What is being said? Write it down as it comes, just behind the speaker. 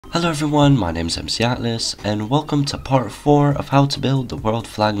Hello everyone, my name is MC Atlas, and welcome to part 4 of how to build the world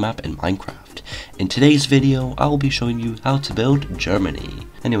flag map in Minecraft. In today's video, I will be showing you how to build Germany.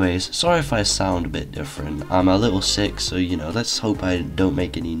 Anyways, sorry if I sound a bit different. I'm a little sick, so let's hope I don't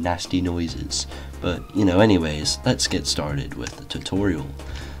make any nasty noises. But anyways, let's get started with the tutorial.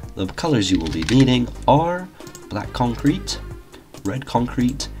 The colors you will be needing are black concrete, red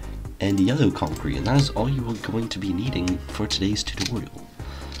concrete, and yellow concrete, and that is all you are going to be needing for today's tutorial.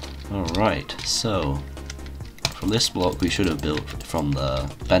 Alright, so from this block we should have built from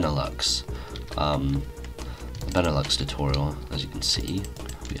the Benelux tutorial. As you can see,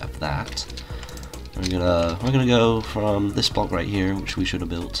 we have that. We're gonna go from this block right here, which we should have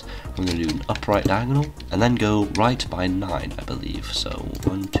built. We're gonna do an upright diagonal and then go right by 9, I believe. So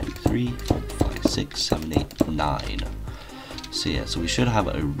 1, 2, 3, 4, 5, 6, 7, 8, 9. So yeah, so we should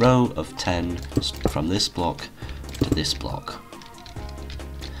have a row of 10 from this block to this block.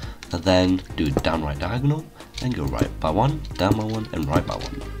 And then do a down right diagonal and go right by 1, down by 1, and right by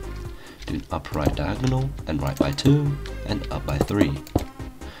 1. Do an upright diagonal and right by 2 and up by 3.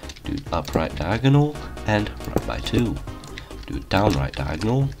 Do an upright diagonal and right by 2. Do a down right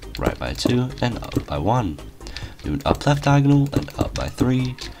diagonal, right by 2 and up by 1. Do an up left diagonal and up by 3.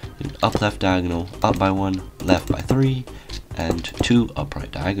 Do an up left diagonal, up by 1, left by 3, and 2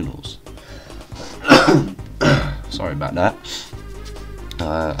 upright diagonals. Sorry about that.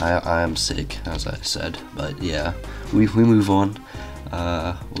 I am sick, as I said, but yeah, we move on.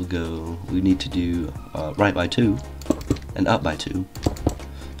 We need to do right by 2 and up by 2,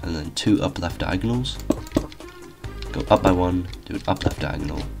 and then 2 up left diagonals. Go up by 1, do an up left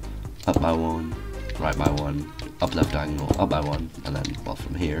diagonal, up by 1, right by 1, up left diagonal, up by 1, and then well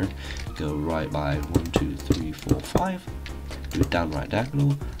from here go right by 1, 2, 3, 4, 5. Do a down right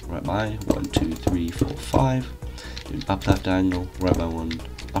diagonal, right by 1, 2, 3, 4, 5. Do an up left diagonal, right by 1,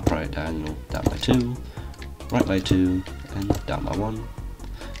 up right diagonal, down by 2, right by 2, and down by 1.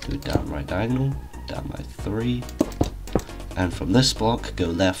 Do a down right diagonal, down by 3. And from this block, go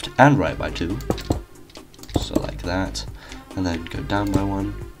left and right by 2. So like that. And then go down by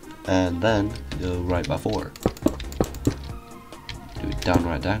 1, and then go right by 4. Do a down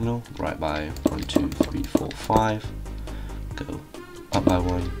right diagonal, right by 1, 2, 3, 4, 5. Go up by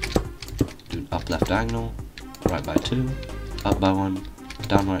 1, do an up left diagonal, right by 2, up by 1,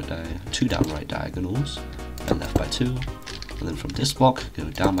 down right 2 down right diagonals, and left by 2. And then from this block, go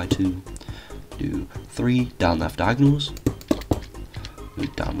down by 2, do 3 down left diagonals, do a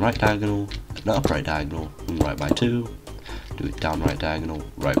down right diagonal, an up right diagonal, and right by 2, do a down right diagonal,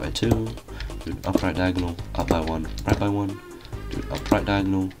 right by 2, do an up right diagonal, up by 1, right by 1, do an up right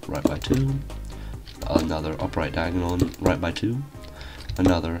diagonal, right by 2, another upright diagonal, right by 2,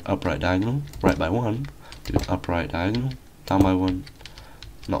 another upright diagonal, right by 1, do an upright diagonal, down by 1,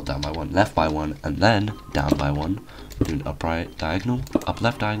 not down by 1, left by 1, and then down by 1, do an upright diagonal, up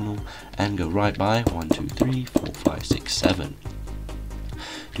left diagonal, and go right by 1, 2, 3, 4, 5, 6, 7.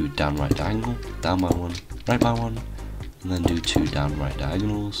 Do a down right diagonal, down by 1, right by 1, and then do 2 down right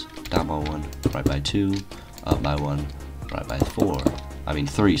diagonals, down by 1, right by 2, up by 1, right by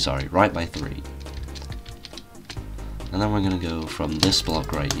 3, sorry, right by 3. And then we're going to go from this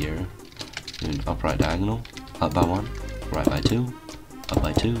block right here, do an upright diagonal, up by 1, right by 2, up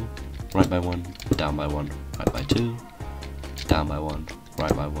by 2, right by 1, down by 1, right by 2, down by 1,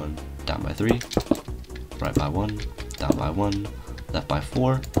 right by 1, down by 3, right by 1, down by 1, left by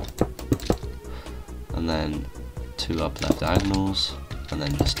 4, and then 2 up left diagonals, and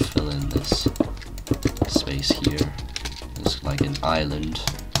then just fill in this space here. It's like an island,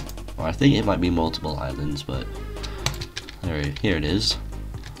 or I think it might be multiple islands, but here it is.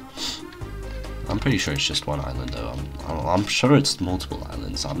 I'm pretty sure it's just one island though. I'm sure it's multiple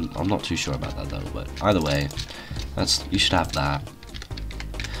islands. I'm not too sure about that though. But either way, you should have that.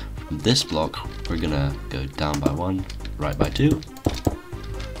 From this block, we're gonna go down by 1, right by 2,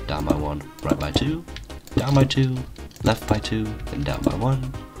 down by 1, right by 2, down by 2, left by 2, and down by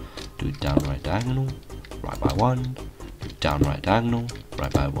 1. Do a down right diagonal, right by 1, do a down right diagonal,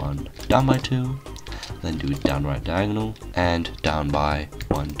 right by 1, down by 2. Then do a down right diagonal and down by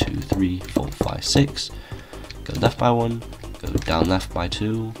 1, 2, 3, 4, 5, 6. Go left by 1, go down left by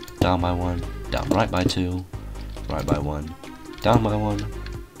 2, down by 1, down right by 2, right by 1, down by 1,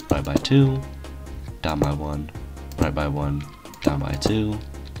 right by 2, down by 1, right by 1, down by 2,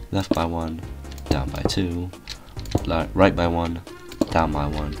 left by 1, down by 2, right by 1, down by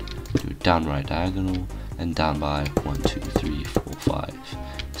 1, do a down right diagonal and down by 1, 2, 3, 4, 5,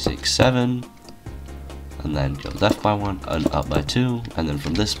 6, 7. And then go left by 1 and up by 2, and then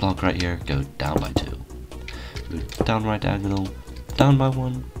from this block right here, go down by 2. Go down right diagonal, down by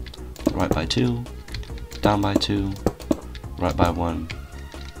 1, right by 2, down by 2, right by 1,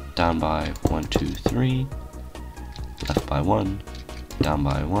 down by 1, 2, 3, left by 1, down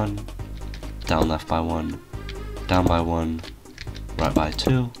by 1, down left by 1, down by 1, right by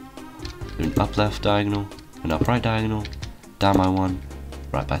 2, do an up left diagonal, an up right diagonal, down by 1,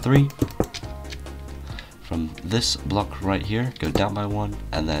 right by 3. From this block right here, go down by 1,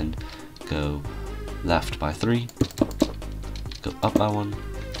 and then go left by 3, go up by 1,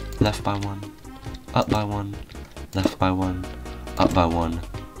 left by 1, up by 1, left by 1, up by 1,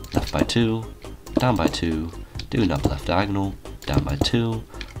 left by 2, down by 2, do an up left diagonal, down by 2,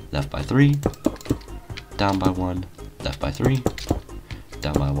 left by 3, down by 1, left by 3,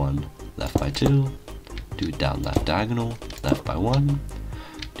 down by 1, left by 2, do down left diagonal, left by 1,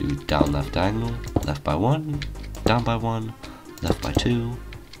 do down left diagonal, left by 1, down by 1, left by 2,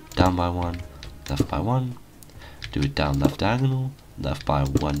 down by 1, left by 1, do it down left diagonal, left by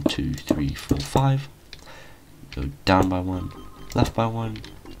 1, 2, 3, 4, 5, go down by 1, left by 1,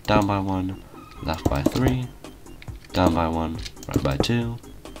 down by 1, left by 3, down by 1, right by 2,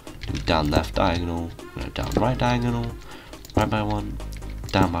 do down left diagonal, down right diagonal, right by 1,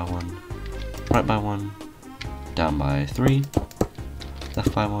 down by 1, right by 1, down by 3,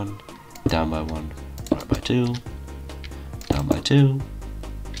 left by 1, down by 1, right by 2, down by 2,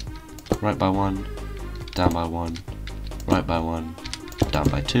 right by 1, down by 1, right by 1, down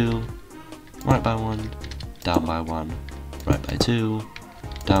by 2, right by 1, down by 1, right by 2,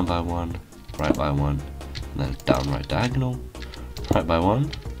 down by 1, right by 1, and then down right diagonal, right by 1,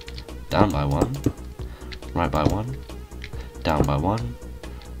 down by 1, right by 1, down by 1,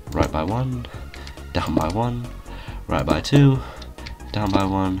 right by 1, down by 1, right by 2, down by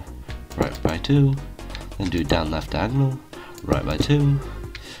 1, right by 2, then do down left diagonal, right by 2,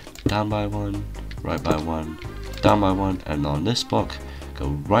 down by 1, right by 1, down by 1, and on this block, go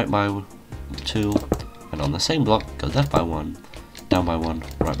right by 2, and on the same block, go left by 1, down by 1,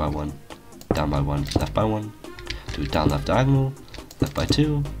 right by 1, down by 1, left by 1, do down left diagonal, left by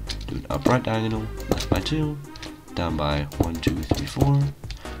 2, do an up right diagonal, left by 2, down by 1, 2, 3, 4,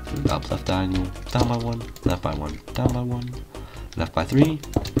 do an up left diagonal, down by 1, left by 1, down by 1, left by 3,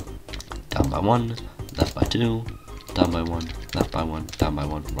 down by 1, left by 2, down by 1, left by 1, down by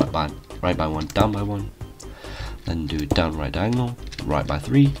 1, right by 1, down by 1, then do down right diagonal, right by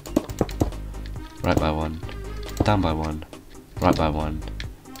 3, right by 1, down by 1, right by 1,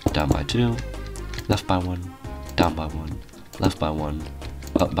 down by 2, left by 1, down by 1, left by 1,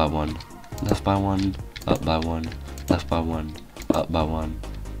 up by 1, left by 1, up by 1, left by 1, up by 1,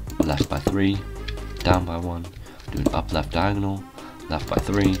 left by 3, down by 1, do an up left diagonal, left by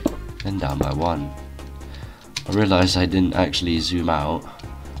 3, and down by 1. I realized I didn't actually zoom out.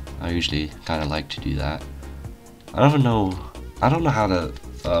 I usually kind of like to do that. I don't know how to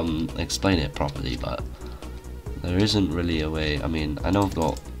explain it properly, but there isn't really a way. I mean, I know I've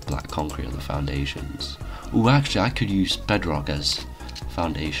got black concrete on the foundations. Ooh, actually I could use bedrock as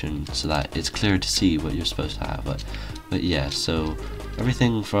foundation so that it's clear to see what you're supposed to have, but yeah, so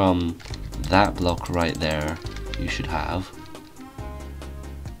everything from that block right there you should have.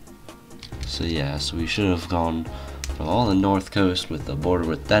 So yeah, so we should have gone from all the north coast with the border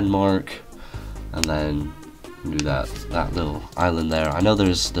with Denmark, and then do that little island there. I know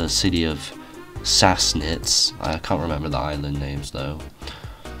there's the city of Sassnitz, I can't remember the island names though.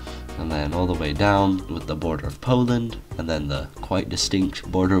 And then all the way down with the border of Poland, and then the quite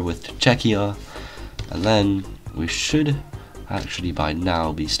distinct border with Czechia, and then we should actually by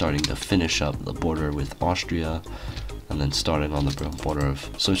now be starting to finish up the border with Austria, and then starting on the border of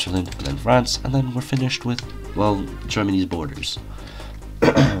Switzerland, and then France, and then we're finished with, well, Germany's borders.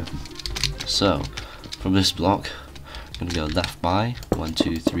 So, from this block, I'm gonna go left by 1,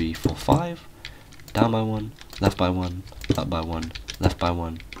 2, 3, 4, 5, down by 1, left by 1, up by 1, left by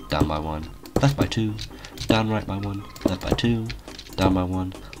 1, down by 1, left by 2, down right by 1, left by 2, down by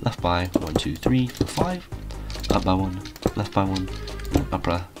 1, left by 1, 2, 3, 4, 5, up by 1, left by 1,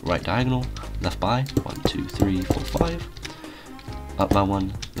 upper right diagonal, left by 1, 2, 3, 4, 5, up by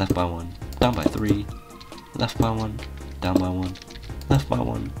 1, left by 1, down by 3, left by 1, down by 1, left by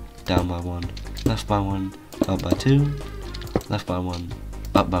 1, down by 1, left by 1, up by 2, left by 1,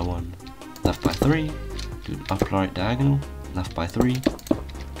 up by 1, left by 3, do an up right diagonal, left by 3,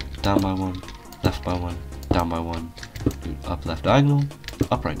 down by 1, left by 1, down by 1, do up left diagonal,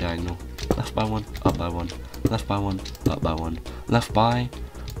 up right diagonal, left by 1, up by 1, left by 1, up by 1, left by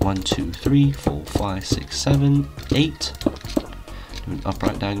 1, 2, 3, 4, 5, 6, 7, 8, do an up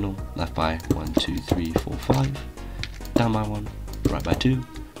right diagonal, left by 1, 2, 3, 4, 5, down by 1, right by 2,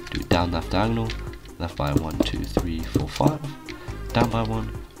 do down left diagonal, left by 1, 2, 3, 4, 5, down by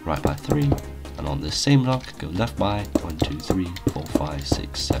 1, right by 3, and on this same block, go left by 1, 2, 3, 4, 5,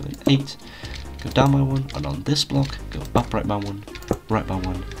 6, 7, 8, go down by 1, and on this block, go up right by 1, right by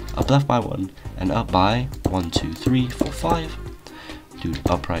 1, up left by 1, and up by 1, 2, 3, 4, 5, do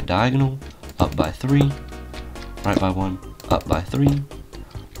upright diagonal, up by 3, right by 1, up by 3,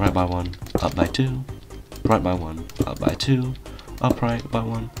 right by 1, up by 2, right by 1, up by 2, upright by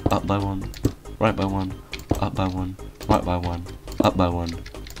 1, up by 1, right by 1, up by 1, right by 1, up by 1,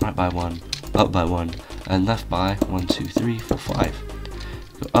 right by 1, up by 1, and left by 1, 2, 3, 4, 5.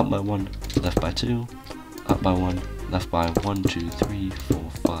 Go up by 1, left by 2, up by 1, left by 1, 2, 3, 4,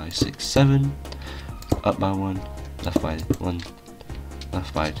 5, 6, 7, up by 1, left by 1,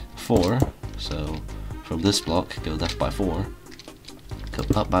 left by 4. So from this block, go left by 4,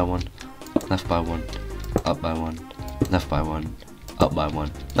 go up by 1, left by 1, up by 1, left by 1, up by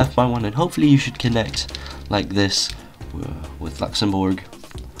 1, left by 1, and hopefully you should connect like this with Luxembourg,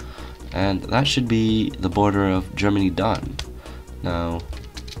 and that should be the border of Germany done. Now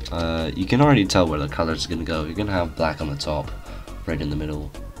you can already tell where the colors are gonna go. You're gonna have black on the top, red in the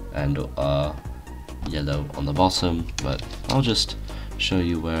middle, and yellow on the bottom, but I'll just show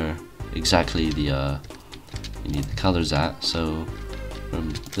you where exactly the you need the colors at. So from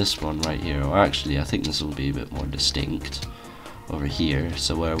this one right here, or actually I think this will be a bit more distinct over here,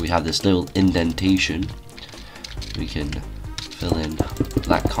 so where we have this little indentation, we can fill in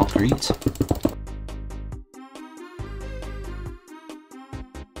black concrete.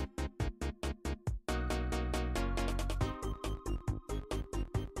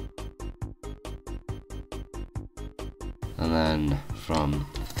 And then from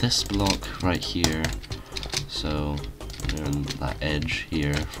this block right here, so in that edge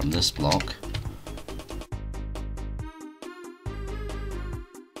here from this block,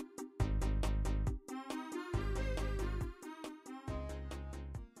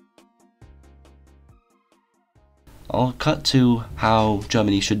 I'll cut to how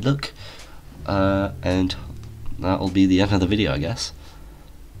Germany should look, and that'll be the end of the video, I guess.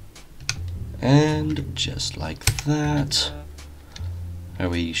 And just like that,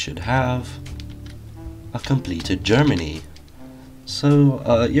 we should have a completed Germany.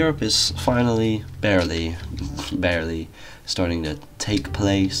 So Europe is finally, barely starting to take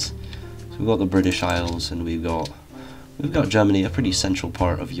place. So we've got the British Isles, and we've got Germany, a pretty central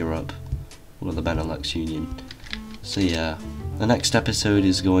part of Europe, or the Benelux Union. So yeah, the next episode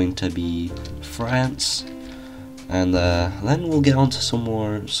is going to be France, and then we'll get on to some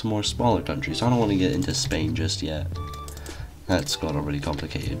more smaller countries. I don't want to get into Spain just yet. That's got a really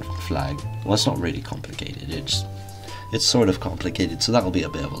complicated flag. Well, it's not really complicated. It's sort of complicated. So that'll be a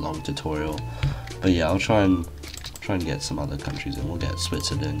bit of a long tutorial. But yeah, I'll try and get some other countries in. We'll get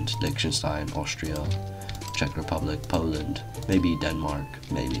Switzerland, Liechtenstein, Austria, Czech Republic, Poland, maybe Denmark,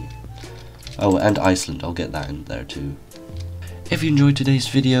 maybe. Oh, and Iceland, I'll get that in there too. If you enjoyed today's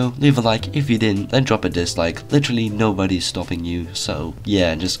video, leave a like. If you didn't, then drop a dislike. Literally nobody's stopping you, so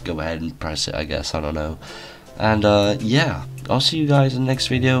yeah, just go ahead and press it, I guess, I don't know. And yeah, I'll see you guys in the next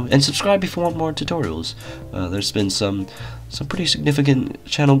video, and subscribe if you want more tutorials. There's been some pretty significant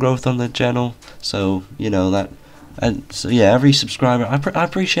channel growth on the channel, so you know that. And so yeah, every subscriber, I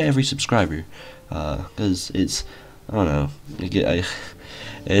appreciate every subscriber, because it's, I don't know,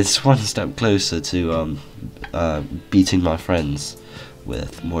 it's one step closer to beating my friends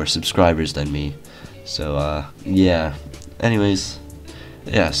with more subscribers than me. So yeah, anyways,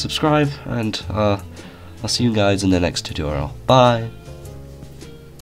 yeah, subscribe, and I'll see you guys in the next tutorial. Bye!